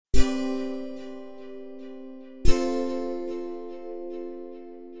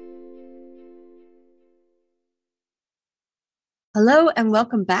Hello, and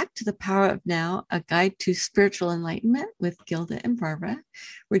welcome back to The Power of Now, a guide to spiritual enlightenment with Gilda and Barbara.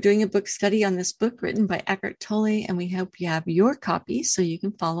 We're doing a book study on this book written by Eckhart Tolle, and we hope you have your copy so you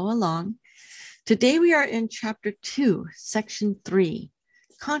can follow along. Today we are in Chapter 2, Section 3,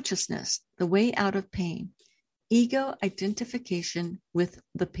 Consciousness, the Way Out of Pain, Ego Identification with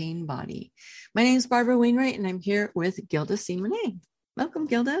the Pain Body. My name is Barbara Wainwright, and I'm here with Gilda C. Monet. Welcome,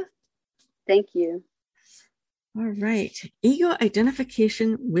 Gilda. Thank you. All right. Ego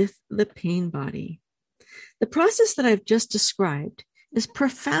identification with the pain body. The process that I've just described is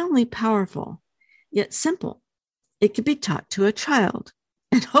profoundly powerful, yet simple. It can be taught to a child,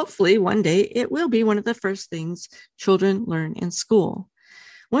 and hopefully one day it will be one of the first things children learn in school.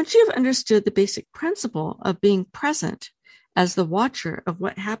 Once you've understood the basic principle of being present as the watcher of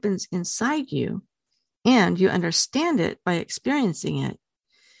what happens inside you, and you understand it by experiencing it,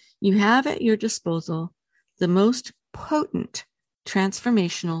 you have at your disposal the most potent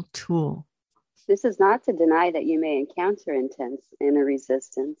transformational tool. This is not to deny that you may encounter intense inner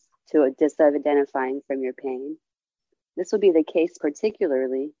resistance to disidentifying from your pain. This will be the case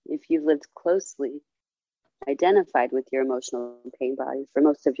particularly if you've lived closely identified with your emotional pain body for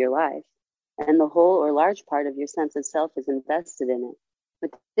most of your life, and the whole or large part of your sense of self is invested in it.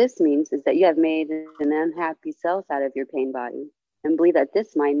 What this means is that you have made an unhappy self out of your pain body and believe that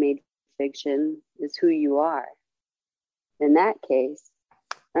this mind-made fiction is who you are. In that case,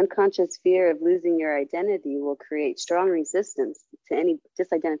 unconscious fear of losing your identity will create strong resistance to any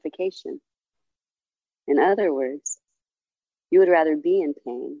disidentification. In other words, you would rather be in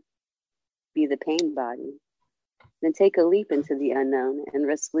pain, be the pain body, than take a leap into the unknown and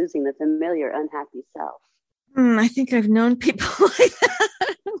risk losing the familiar unhappy self. I think I've known people like that.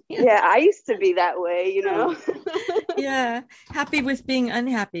 Yeah, I used to be that way, Yeah, happy with being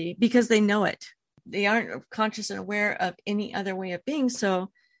unhappy because they know it. They aren't conscious and aware of any other way of being.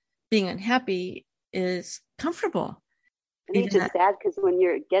 So being unhappy is comfortable. I think it's just sad because when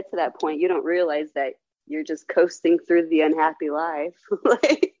you get to that point, you don't realize that you're just coasting through the unhappy life.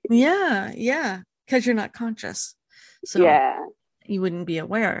 Yeah, because you're not conscious. So yeah, you wouldn't be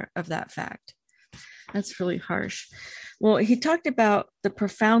aware of that fact. That's really harsh. Well, he talked about the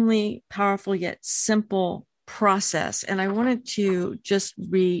profoundly powerful yet simple process. And I wanted to just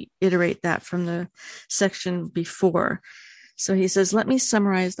reiterate that from the section before. So he says, let me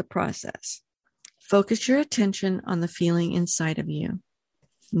summarize the process. Focus your attention on the feeling inside of you.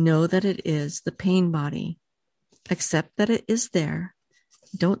 Know that it is the pain body. Accept that it is there.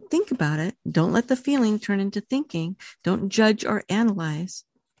 Don't think about it. Don't let the feeling turn into thinking. Don't judge or analyze.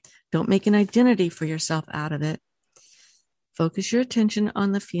 Don't make an identity for yourself out of it. Focus your attention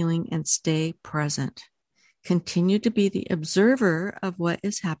on the feeling and stay present. Continue to be the observer of what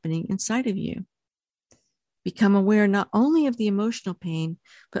is happening inside of you. Become aware not only of the emotional pain,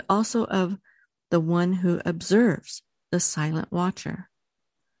 but also of the one who observes, the silent watcher.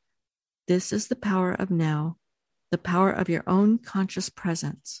 This is the power of now, the power of your own conscious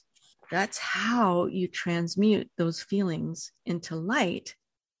presence. That's how you transmute those feelings into light,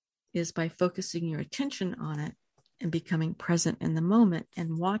 is by focusing your attention on it and becoming present in the moment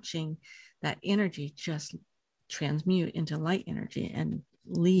and watching that energy just transmute into light energy and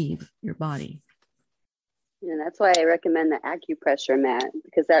leave your body. And that's why I recommend the acupressure mat,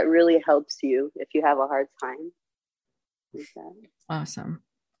 because that really helps you if you have a hard time with that. Awesome.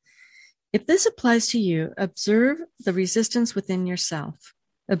 If this applies to you, observe the resistance within yourself.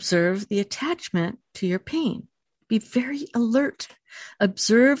 Observe the attachment to your pain. Be very alert.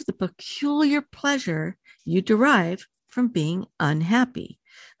 Observe the peculiar pleasure you derive from being unhappy.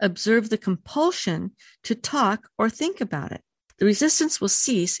 Observe the compulsion to talk or think about it. The resistance will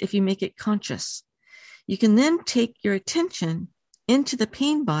cease if you make it conscious. You can then take your attention into the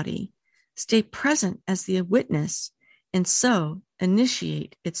pain body, stay present as the witness, and so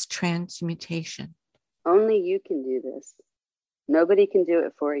initiate its transmutation. Only you can do this. Nobody can do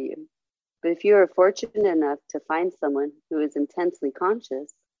it for you. But if you are fortunate enough to find someone who is intensely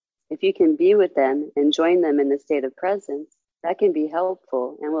conscious, if you can be with them and join them in the state of presence, that can be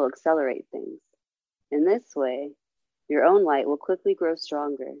helpful and will accelerate things. In this way, your own light will quickly grow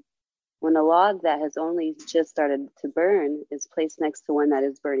stronger. When a log that has only just started to burn is placed next to one that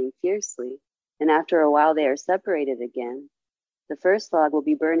is burning fiercely, and after a while they are separated again, the first log will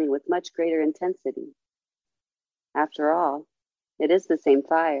be burning with much greater intensity. After all, it is the same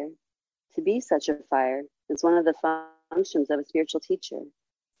fire. To be such a fire is one of the functions of a spiritual teacher.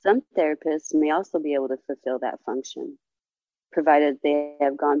 Some therapists may also be able to fulfill that function, provided they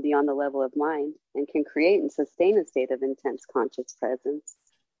have gone beyond the level of mind and can create and sustain a state of intense conscious presence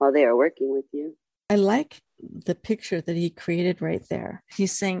while they are working with you. I like the picture that he created right there.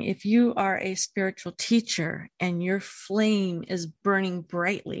 He's saying if you are a spiritual teacher and your flame is burning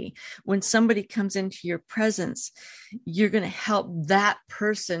brightly, when somebody comes into your presence, you're going to help that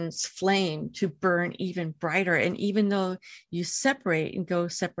person's flame to burn even brighter. And even though you separate and go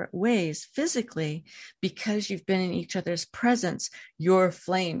separate ways physically, because you've been in each other's presence, your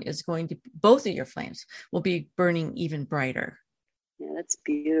flame is going to, both of your flames will be burning even brighter. Yeah, that's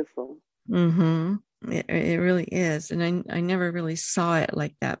beautiful. Mm-hmm. It really is. And I never really saw it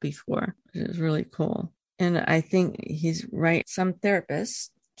like that before. It was really cool. And I think he's right. Some therapists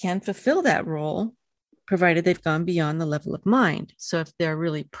can fulfill that role, provided they've gone beyond the level of mind. So if they're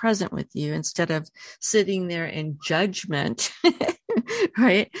really present with you instead of sitting there in judgment,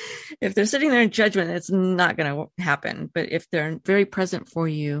 right? If they're sitting there in judgment, it's not going to happen. But if they're very present for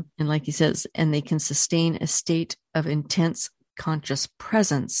you, and like he says, and they can sustain a state of intense conscious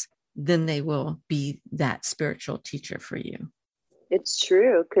presence, then they will be that spiritual teacher for you. It's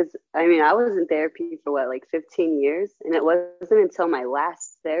true. Because I mean, I was in therapy for like 15 years. And it wasn't until my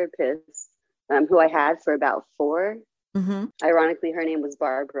last therapist, who I had for about 4. Mm-hmm. Ironically, her name was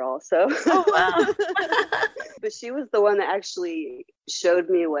Barbara also. Oh, wow. But she was the one that actually showed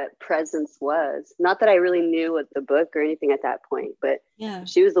me what presence was. Not that I really knew what the book or anything at that point, but yeah,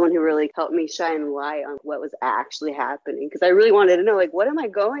 she was the one who really helped me shine light on what was actually happening. Because I really wanted to know, like, what am I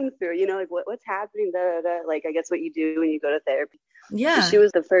going through? You know, like what's happening? Like, I guess what you do when you go to therapy. Yeah. So she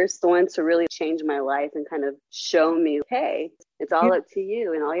was the first one to really change my life and kind of show me, hey, it's all up to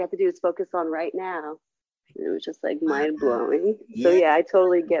you. And all you have to do is focus on right now. And it was just like mind blowing. Yeah. So yeah, I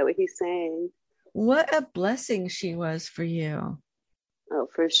totally get what he's saying. What a blessing she was for you. Oh,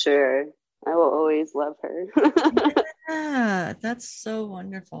 for sure. I will always love her. Yeah, that's so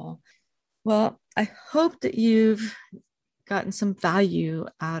wonderful. Well, I hope that you've gotten some value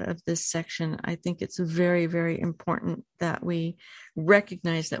out of this section. I think it's very, very important that we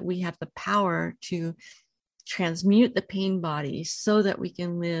recognize that we have the power to transmute the pain body so that we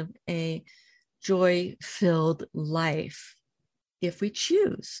can live a joy-filled life if we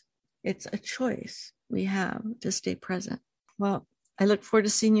choose. It's a choice we have to stay present. Well, I look forward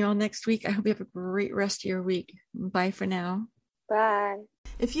to seeing you all next week. I hope you have a great rest of your week. Bye for now. Bye.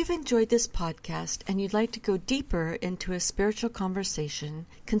 If you've enjoyed this podcast and you'd like to go deeper into a spiritual conversation,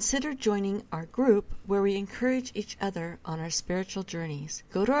 consider joining our group where we encourage each other on our spiritual journeys.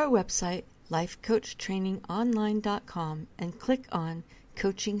 Go to our website, lifecoachtrainingonline.com, and click on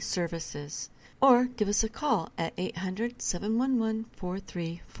Coaching Services. Or give us a call at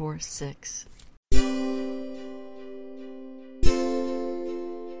 800-711-4346.